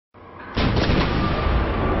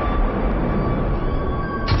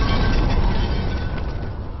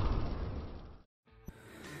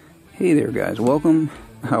Hey there guys, welcome.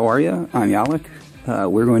 How are ya? I'm Yalik.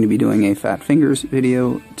 We're going to be doing a Fat Fingers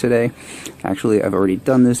video today. Actually, I've already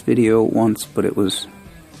done this video once, but it was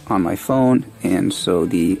on my phone, and so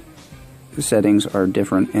the settings are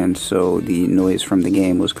different, and so the noise from the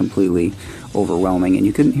game was completely overwhelming, and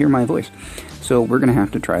you couldn't hear my voice. So we're going to have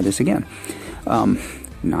to try this again.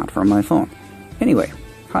 Not from my phone. Anyway,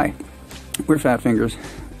 hi. We're Fat Fingers.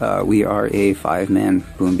 We are a 5-man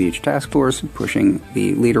Boom Beach task force pushing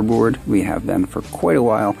the leaderboard. We have been for quite a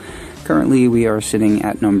while. Currently, we are sitting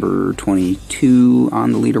at number 22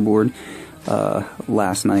 on the leaderboard.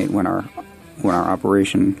 Last night, when our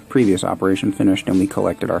previous operation finished and we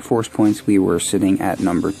collected our force points, we were sitting at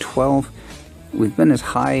number 12. We've been as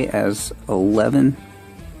high as 11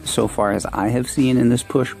 so far as I have seen in this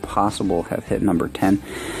push. Possible have hit number 10.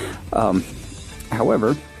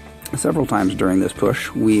 However, several times during this push,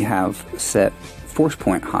 we have set force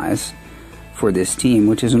point highs for this team,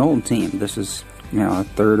 which is an old team. This is, a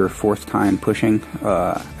third or fourth time pushing.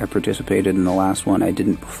 I participated in the last one. I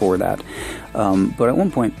didn't before that. But at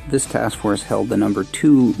one point, this task force held the number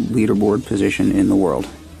 2 leaderboard position in the world.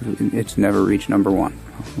 It's never reached number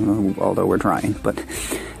 1, although we're trying, but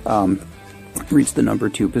reached the number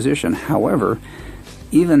 2 position. However,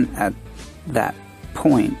 even at that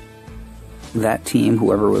point, that team,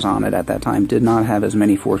 whoever was on it at that time, did not have as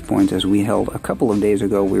many force points as we held a couple of days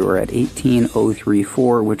ago. We were at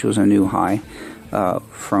 18,034, which was a new high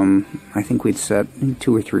from, I think we'd set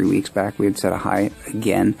 2 or 3 weeks back. We had set a high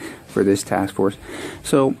again for this task force.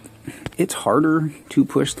 So it's harder to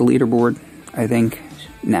push the leaderboard, I think,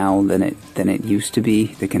 now than it used to be.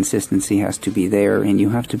 The consistency has to be there, and you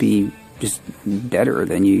have to be just better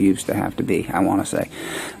than you used to have to be, I want to say,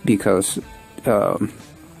 because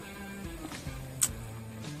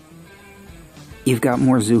you've got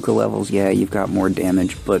more Zooka levels, yeah, you've got more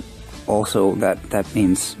damage, but also that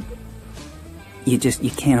means you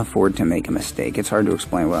can't afford to make a mistake. It's hard to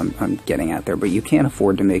explain what I'm getting at there, but you can't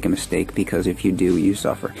afford to make a mistake, because if you do, you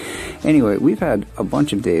suffer. Anyway, we've had a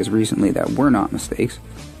bunch of days recently that were not mistakes,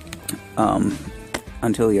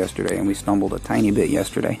 until yesterday, and we stumbled a tiny bit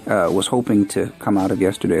yesterday. Was hoping to come out of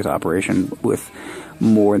yesterday's operation with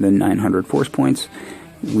more than 900 force points.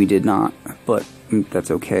 We did not, but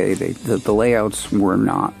that's okay. The layouts were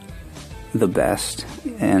not the best,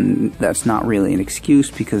 and that's not really an excuse,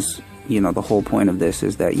 because the whole point of this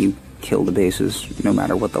is that you kill the bases no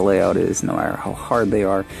matter what the layout is, no matter how hard they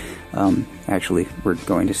are. Actually, we're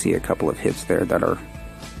going to see a couple of hits there that are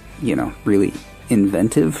really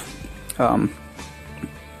inventive,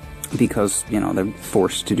 because they're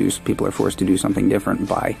forced to do, people are forced to do something different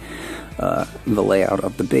by the layout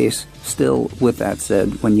of the base. Still, with that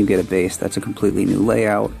said, when you get a base that's a completely new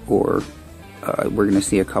layout, or we're going to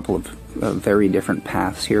see a couple of very different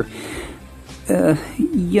paths here,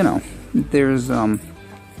 there's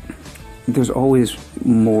always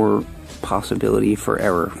more possibility for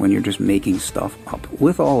error when you're just making stuff up.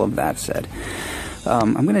 With all of that said,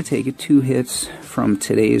 I'm going to take 2 hits from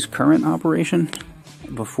today's current operation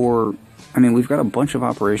before. We've got a bunch of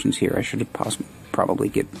operations here. I should probably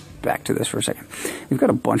get back to this for a second. We've got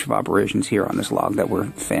a bunch of operations here on this log that were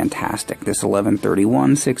fantastic. This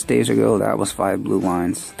 1131 6 days ago, that was 5 blue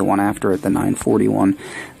lines. The one after it, the 941,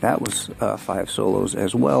 that was 5 solos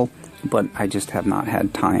as well. But I just have not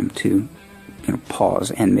had time to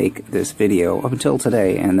pause and make this video up until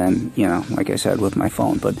today, and then like I said, with my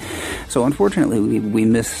phone. But so unfortunately, we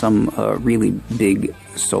missed some really big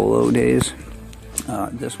solo days.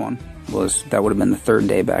 This one that would have been the 3rd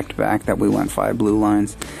day back-to-back that we went 5 blue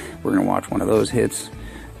lines. We're going to watch one of those hits.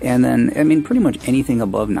 And then, pretty much anything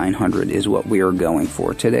above 900 is what we are going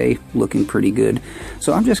for today, looking pretty good.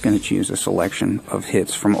 So I'm just going to choose a selection of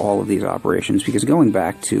hits from all of these operations, because going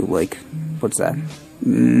back to, what's that,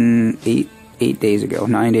 8 days ago,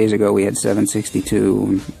 9 days ago, we had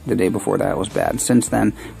 762. The day before that was bad. Since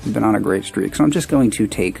then, we've been on a great streak. So I'm just going to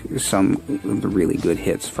take some of the really good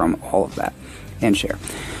hits from all of that and share.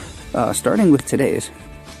 Starting with today's.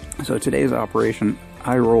 So today's operation,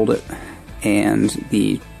 I rolled it, and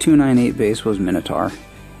the 298 base was Minotaur,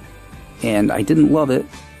 and I didn't love it,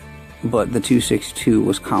 but the 262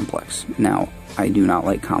 was complex. Now, I do not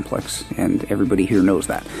like complex, and everybody here knows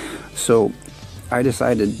that. So I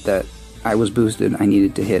decided that I was boosted, I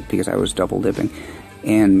needed to hit, because I was double dipping,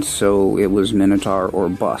 and so it was Minotaur or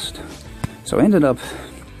bust. So I ended up,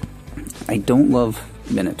 I don't love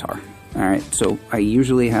Minotaur. Alright, so I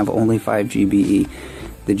usually have only 5 GBE.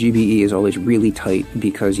 The GBE is always really tight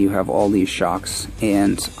because you have all these shocks,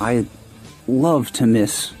 and I love to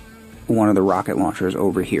miss one of the rocket launchers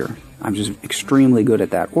over here. I'm just extremely good at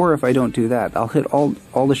that. Or if I don't do that, I'll hit all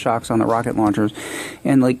the shocks on the rocket launchers,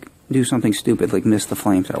 and do something stupid like miss the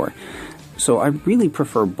flamethrower. So I really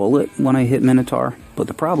prefer bullet when I hit Minotaur, but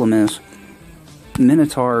the problem is,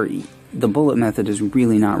 Minotaur, the bullet method is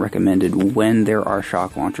really not recommended when there are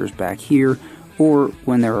shock launchers back here, or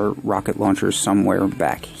when there are rocket launchers somewhere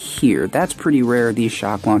back here. That's pretty rare. These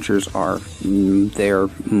shock launchers are there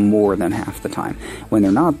more than half the time. When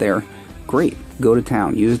they're not there, great, go to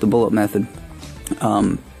town, use the bullet method.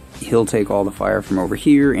 He'll take all the fire from over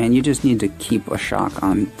here, and you just need to keep a shock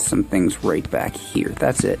on some things right back here.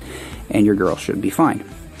 That's it, and your girl should be fine.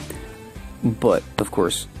 But, of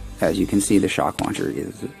course, as you can see, the shock launcher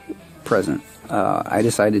is present. I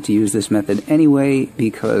decided to use this method anyway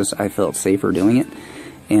because I felt safer doing it,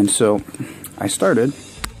 and so I started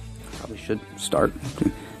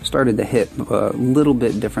the hit a little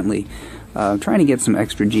bit differently, trying to get some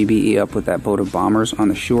extra GBE up with that boat of bombers on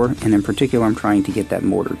the shore, and in particular I'm trying to get that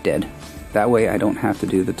mortar dead. That way I don't have to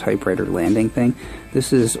do the typewriter landing thing.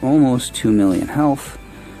 This is almost 2 million health,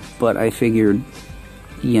 but I figured,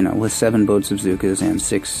 you know, with 7 boats of Zookas and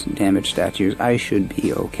 6 damaged statues, I should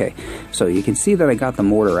be okay. So you can see that I got the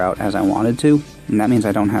mortar out as I wanted to, and that means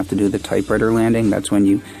I don't have to do the typewriter landing. That's when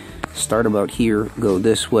you start about here, go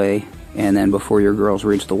this way, and then before your girls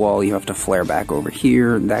reach the wall, you have to flare back over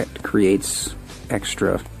here. That creates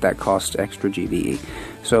extra, that costs extra GBE.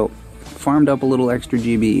 So, farmed up a little extra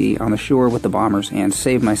GBE on the shore with the bombers and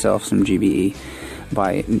saved myself some GBE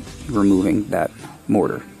by removing that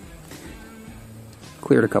mortar.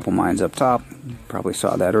 Cleared a couple mines up top. Probably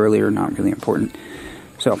saw that earlier, not really important.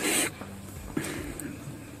 So,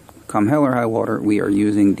 come hell or high water, we are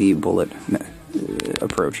using the bullet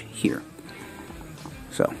approach here.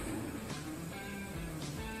 So,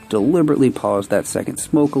 deliberately paused that second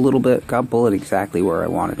smoke a little bit, got bullet exactly where I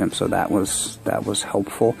wanted him, so that was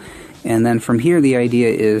helpful. And then from here, the idea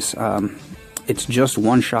is it's just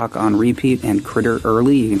one shock on repeat and critter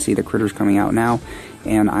early. You can see the critters coming out now,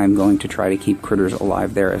 and I'm going to try to keep critters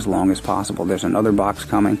alive there as long as possible. There's another box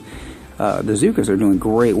coming. The Zookas are doing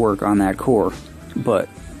great work on that core, but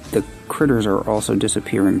the critters are also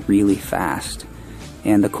disappearing really fast.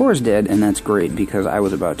 And the core's dead, and that's great because I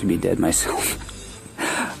was about to be dead myself.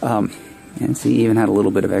 And see, even had a little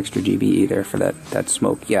bit of extra GBE there for that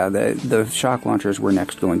smoke. Yeah, the shock launchers were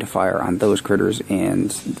next going to fire on those critters,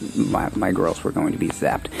 and my girls were going to be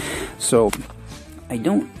zapped. So, I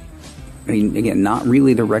mean, again, not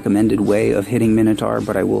really the recommended way of hitting Minotaur,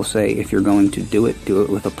 but I will say if you're going to do it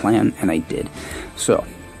with a plan, and I did. So,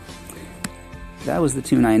 that was the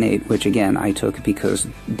 298, which again, I took because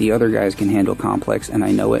the other guys can handle complex, and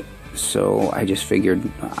I know it. So I just figured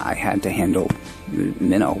I had to handle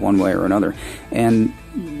Minnow one way or another. And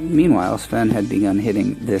meanwhile, Sven had begun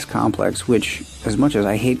hitting this complex, which, as much as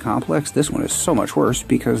I hate complex, this one is so much worse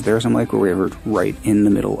because there's a microwaver right in the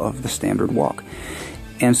middle of the standard walk.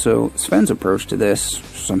 And so Sven's approach to this,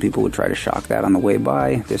 some people would try to shock that on the way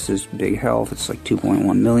by. This is big health. It's like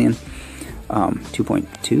 2.1 million.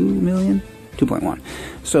 2.2 million? 2.1.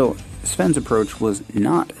 So Sven's approach was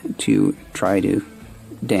not to try to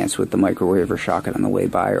dance with the microwave or shock it on the way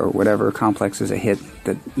by or whatever. Complex is a hit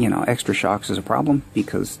that, you know, extra shocks is a problem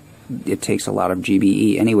because it takes a lot of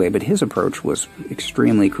GBE anyway, but his approach was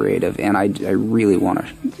extremely creative, and I really want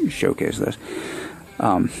to showcase this.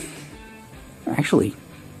 Actually,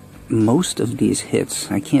 most of these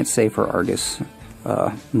hits, I can't say for Argus,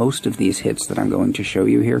 most of these hits that I'm going to show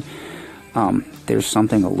you here, there's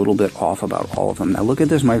something a little bit off about all of them. Now look at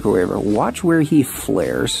this microwaver. Watch where he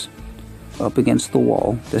flares up against the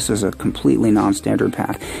wall. This is a completely non-standard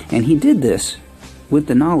path, and he did this with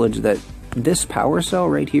the knowledge that this power cell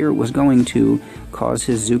right here was going to cause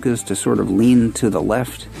his Zookas to sort of lean to the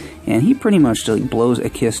left, and he pretty much like blows a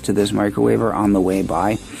kiss to this microwaver on the way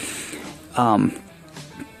by,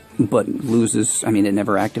 but loses, I mean, it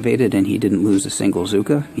never activated, and he didn't lose a single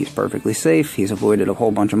Zooka. He's perfectly safe. He's avoided a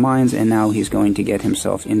whole bunch of mines, and now he's going to get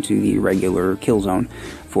himself into the regular kill zone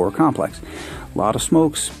for complex. A lot of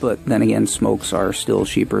smokes, but then again, smokes are still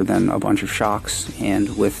cheaper than a bunch of shocks,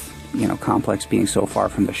 and with, you know, complex being so far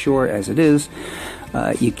from the shore as it is,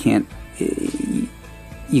 you can't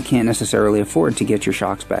necessarily afford to get your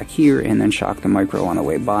shocks back here and then shock the micro on the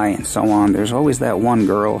way by and so on. There's always that one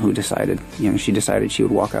girl who decided, you know, she decided she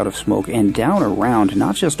would walk out of smoke and down around,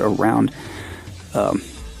 not just around,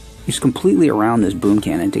 just completely around this boom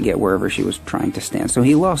cannon to get wherever she was trying to stand. So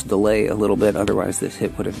he lost delay a little bit, otherwise this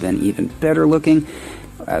hit would have been even better looking.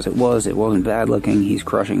 As it wasn't bad looking. He's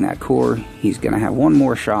crushing that core. He's going to have one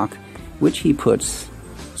more shock, which he puts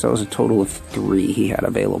So that was a total of 3 he had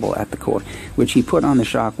available at the core, which he put on the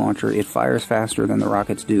shock launcher. It fires faster than the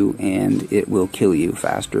rockets do, and it will kill you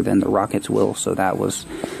faster than the rockets will. So that was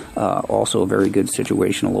also a very good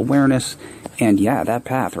situational awareness. And yeah, that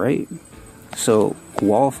path, right? So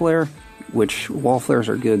wall flare, which wall flares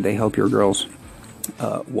are good. They help your girls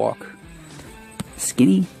walk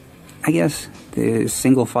skinny, I guess. The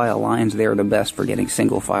single file lines, they're the best for getting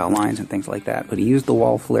single file lines and things like that. But he used the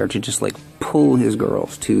wall flare to just like pull his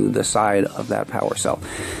girls to the side of that power cell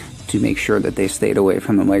to make sure that they stayed away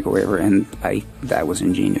from the microwaver, and that was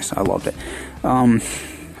ingenious. I loved it.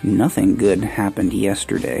 Nothing good happened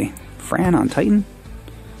yesterday. Fran on Titan?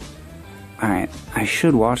 Alright, I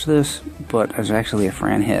should watch this, but there's actually a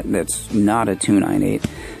Fran hit that's not a 298.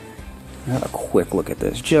 I'll have a quick look at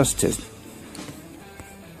this, just to...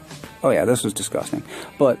 Oh yeah, this was disgusting.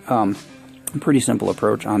 But, pretty simple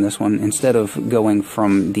approach on this one. Instead of going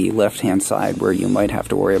from the left-hand side where you might have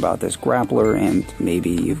to worry about this grappler, and maybe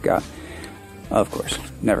you've got... Of course,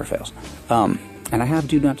 never fails. And I have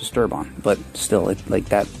Do Not Disturb on, but still, like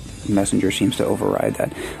that messenger seems to override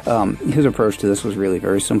that. His approach to this was really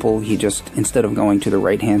very simple. He just, instead of going to the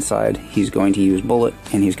right-hand side, he's going to use bullet,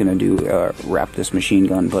 and he's going to do wrap this machine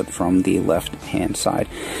gun, but from the left-hand side.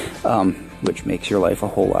 Which makes your life a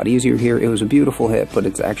whole lot easier here. It was a beautiful hit, but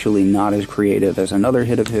it's actually not as creative as another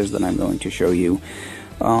hit of his that I'm going to show you.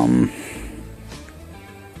 How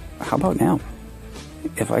about now?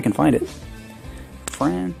 If I can find it.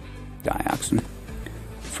 Fran Dioxin.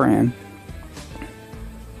 Fran.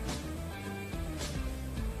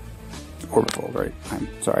 Orbifold, right? I'm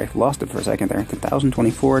sorry, lost it for a second there.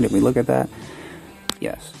 1024, did we look at that?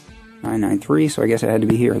 Yes. 993, so I guess it had to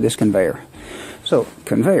be here. This conveyor. So,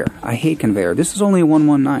 conveyor. I hate conveyor. This is only a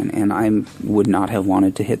 119, and I would not have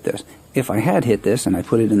wanted to hit this. If I had hit this, and I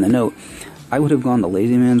put it in the note, I would have gone the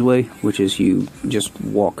lazy man's way, which is you just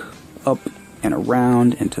walk up and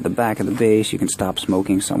around and to the back of the base. You can stop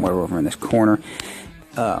smoking somewhere over in this corner.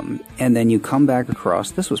 And then you come back across.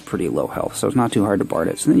 This was pretty low health, so it's not too hard to BART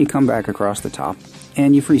it. So then you come back across the top,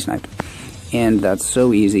 and you free snipe. And that's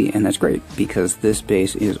so easy, and that's great, because this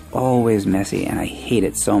base is always messy, and I hate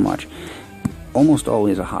it so much. Almost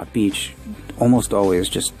always a hot beach, almost always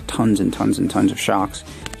just tons and tons and tons of shocks.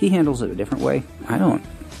 He handles it a different way. I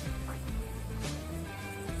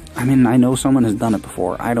mean, I know someone has done it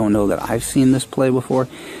before. I don't know that I've seen this play before,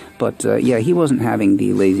 but yeah, he wasn't having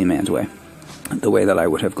the lazy man's way, the way that I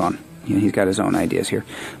would have gone. You know, he's got his own ideas here,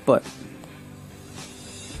 but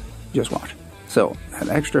just watch. So, that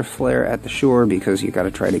extra flare at the shore, because you got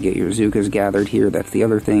to try to get your Zookas gathered here. That's the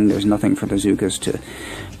other thing. There's nothing for the Zookas to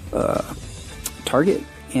target,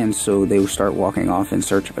 and so they will start walking off in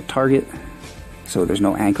search of a target. So there's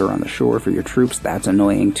no anchor on the shore for your troops. That's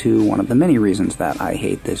annoying too. One of the many reasons that I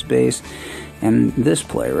hate this base. And this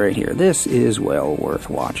play right here, this is well worth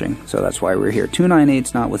watching. So that's why we're here.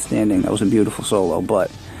 298s notwithstanding, that was a beautiful solo,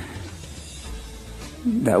 but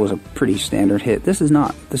that was a pretty standard hit. This is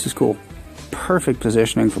not. This is cool. Perfect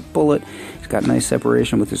positioning for bullet. He's got nice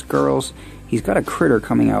separation with his girls. He's got a critter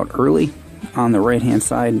coming out early on the right hand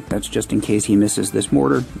side. That's just in case he misses this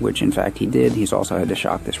mortar, which in fact he did. He's also had to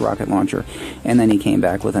shock this rocket launcher, and then he came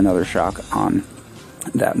back with another shock on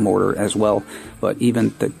that mortar as well. But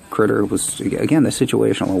even the critter was, again, the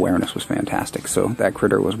situational awareness was fantastic. So that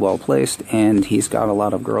critter was well placed, and he's got a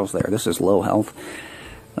lot of girls there. This is low health.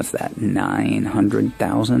 What's that,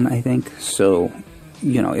 900,000 I think? So,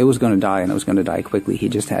 you know, it was going to die, and it was going to die quickly. He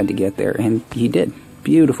just had to get there, and he did.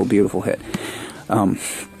 Beautiful, beautiful hit.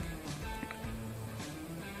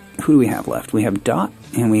 Who do we have left? We have Dot,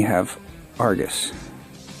 and we have Argus.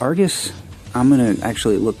 Argus, I'm going to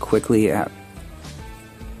actually look quickly at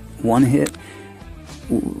one hit,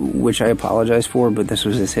 which I apologize for, but this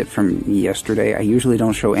was his hit from yesterday. I usually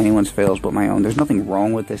don't show anyone's fails but my own. There's nothing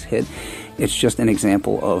wrong with this hit. It's just an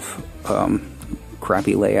example of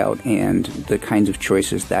crappy layout and the kinds of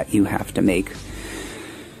choices that you have to make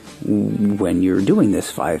when you're doing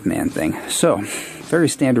this 5-man thing. So, very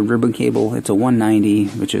standard ribbon cable. It's a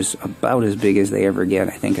 190, which is about as big as they ever get.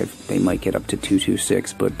 I think they might get up to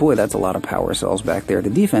 226, but boy, that's a lot of power cells back there. The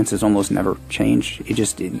defense has almost never changed. It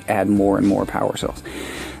just add more and more power cells.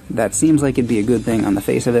 That seems like it'd be a good thing on the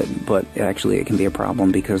face of it, but actually it can be a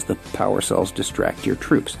problem because the power cells distract your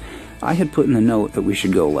troops. I had put in the note that we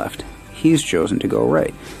should go left. He's chosen to go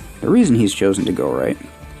right. The reason he's chosen to go right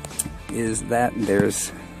is that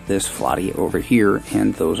there's this flotty over here,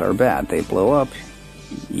 and those are bad. They blow up.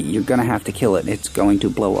 You're going to have to kill it. It's going to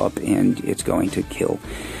blow up, and it's going to kill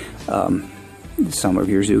some of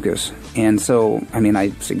your Zookas. And so, I mean, I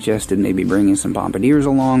suggested maybe bringing some bombardiers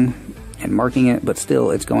along, and marking it, but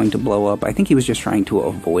still it's going to blow up. I think he was just trying to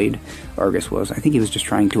avoid, Argus was, I think he was just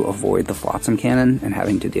trying to avoid the flotsam cannon and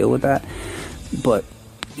having to deal with that. But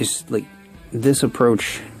it's like, this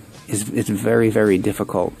approach it's very, very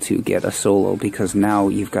difficult to get a solo, because now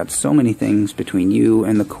you've got so many things between you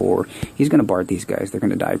and the core. He's going to BART these guys. They're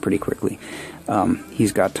going to die pretty quickly.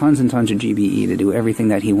 He's got tons and tons of GBE to do everything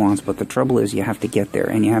that he wants, but the trouble is you have to get there,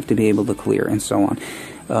 and you have to be able to clear, and so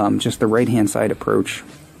on. Just the right-hand side approach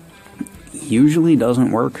usually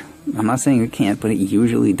doesn't work. I'm not saying it can't, but it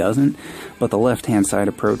usually doesn't. But the left-hand side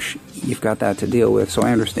approach, you've got that to deal with, so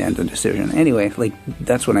I understand the decision. Anyway, like,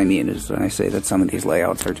 that's what I mean, is when I say that some of these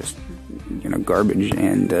layouts are just, you know, garbage,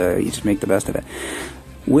 and you just make the best of it.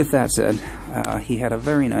 With that said, he had a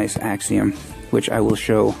very nice axiom, which I will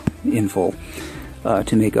show in full,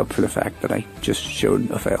 to make up for the fact that I just showed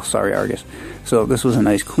a fail. Sorry, Argus. So this was a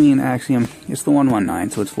nice clean axiom. It's the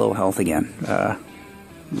 119, so it's low health again,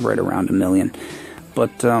 right around 1 million.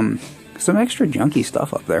 But some extra junky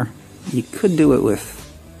stuff up there. You could do it with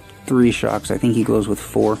 3 shocks. I think he goes with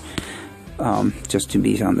 4, just to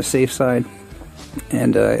be on the safe side.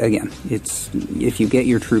 And again, it's, if you get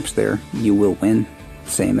your troops there, you will win.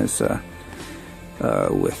 Same as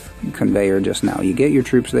with Conveyor just now. You get your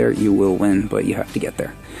troops there, you will win, but you have to get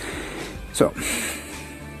there. So,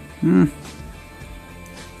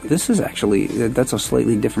 this is actually, that's a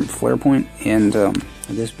slightly different flare point, and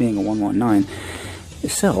this being a 119,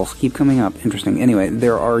 cells keep coming up. Interesting. Anyway,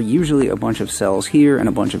 there are usually a bunch of cells here and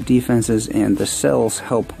a bunch of defenses, and the cells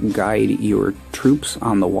help guide your troops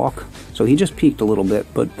on the walk. So he just peaked a little bit,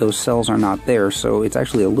 but those cells are not there, so it's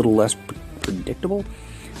actually a little less predictable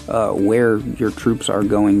where your troops are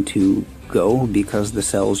going to go, because the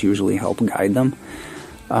cells usually help guide them.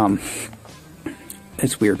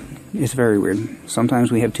 It's weird. It's very weird.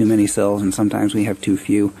 Sometimes we have too many cells, and sometimes we have too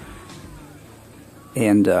few.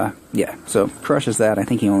 And, yeah, so crushes that. I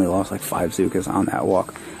think he only lost like 5 Zookas on that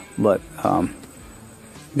walk. But,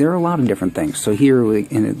 there are a lot of different things. So here,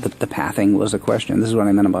 the pathing was a question. This is what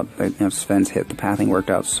I meant about, you know, Sven's hit. The pathing worked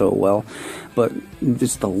out so well. But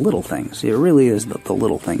it's the little things. It really is the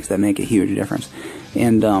little things that make a huge difference.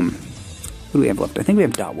 And, what do we have left? I think we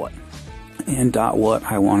have dot what. And dot what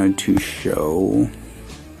I wanted to show...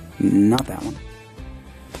 Not that one.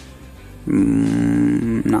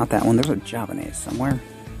 Not that one. There's a Javanese somewhere.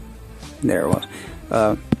 There it was.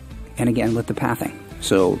 And again, with the pathing.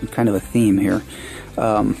 So, kind of a theme here.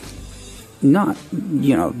 Not,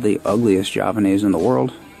 you know, the ugliest Javanese in the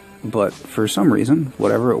world, but for some reason,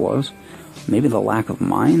 whatever it was, maybe the lack of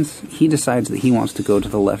mines, he decides that he wants to go to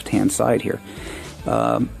the left-hand side here.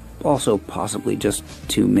 Also, possibly just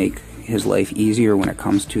to make his life easier when it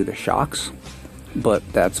comes to the shocks. But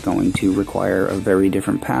that's going to require a very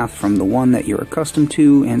different path from the one that you're accustomed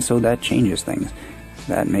to, and so that changes things.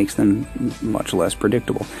 That makes them much less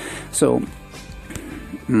predictable. So,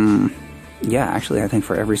 yeah, actually, I think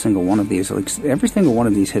for every single one of these, like every single one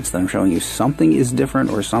of these hits that I'm showing you, something is different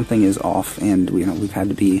or something is off, and you know, we've had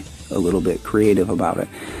to be a little bit creative about it.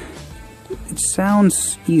 It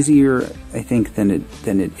sounds easier, I think, than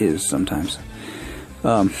it is sometimes,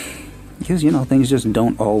 because you know, things just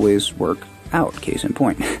don't always work out. Case in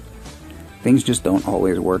point, things just don't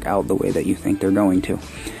always work out the way that you think they're going to.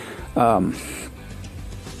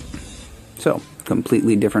 So,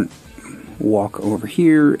 completely different walk over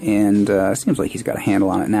here, and seems like he's got a handle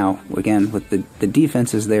on it now. Again, with the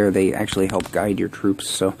defenses there, they actually help guide your troops.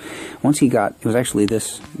 So, once he got, it was actually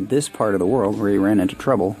this part of the world where he ran into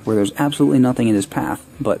trouble, where there's absolutely nothing in his path.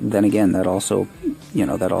 But then again, that also, you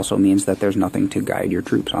know, that also means that there's nothing to guide your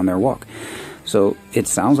troops on their walk. So, it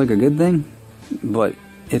sounds like a good thing, but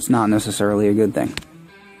it's not necessarily a good thing.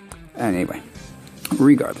 Anyway,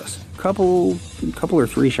 regardless, couple or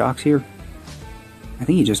 3 shocks here. I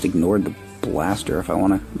think he just ignored the blaster. If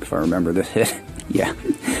I remember this hit, yeah,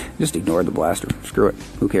 just ignored the blaster. Screw it.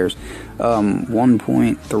 Who cares?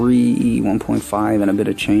 1.3, 1.5, and a bit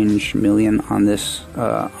of change million on this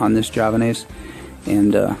Javanese,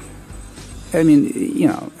 and I mean, you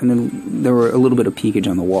know, and then there were a little bit of peakage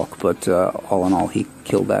on the walk, but all in all, he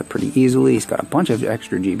killed that pretty easily. He's got a bunch of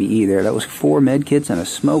extra GBE there. That was 4 med kits and a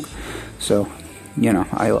smoke, so, you know,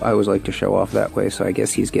 I always like to show off that way, so I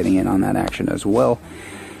guess he's getting in on that action as well.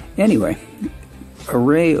 Anyway,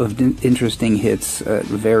 array of interesting hits at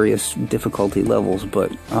various difficulty levels,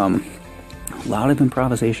 but a lot of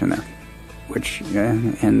improvisation there, which,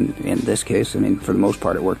 and in this case, I mean, for the most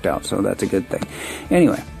part, it worked out, so that's a good thing.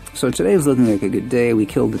 Anyway. So today is looking like a good day. We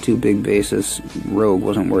killed the 2 big bases. Rogue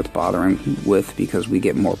wasn't worth bothering with because we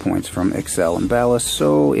get more points from Excel and Ballast.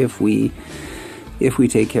 So if we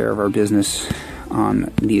take care of our business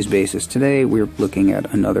on these bases today, we're looking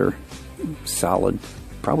at another solid,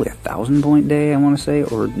 probably 1,000 point day, I want to say,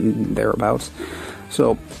 or thereabouts.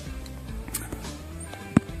 So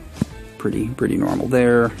pretty normal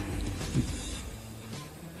there.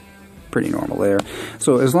 Pretty normal there.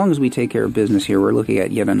 So as long as we take care of business here, we're looking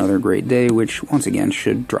at yet another great day, which once again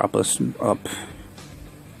should drop us up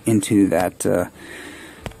into that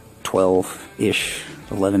 12-ish,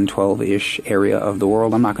 11, 12-ish area of the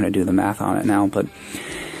world. I'm not going to do the math on it now, but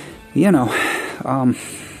you know,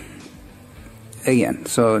 again,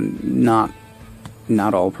 so not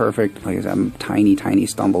all perfect. Like I said, I'm tiny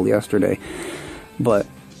stumbled yesterday, but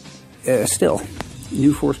still.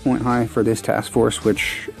 New force point high for this task force,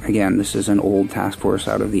 which, again, this is an old task force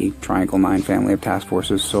out of the Triangle 9 family of task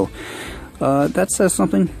forces, so that says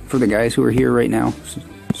something for the guys who are here right now.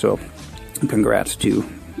 So congrats to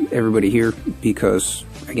everybody here, because,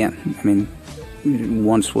 again, I mean,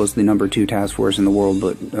 once was the number 2 task force in the world,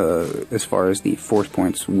 but as far as the force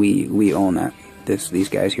points, we own that, these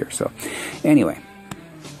guys here. So anyway,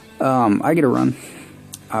 I get a run.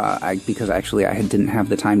 Because actually I didn't have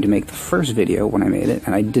the time to make the first video when I made it,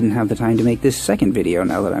 and I didn't have the time to make this second video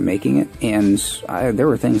now that I'm making it, and there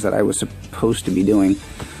were things that I was supposed to be doing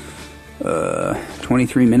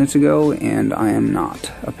 23 minutes ago, and I am not,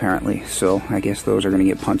 apparently, so I guess those are going to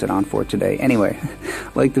get punted on for today. Anyway,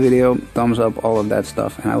 like the video, thumbs up, all of that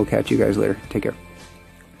stuff, and I will catch you guys later. Take care.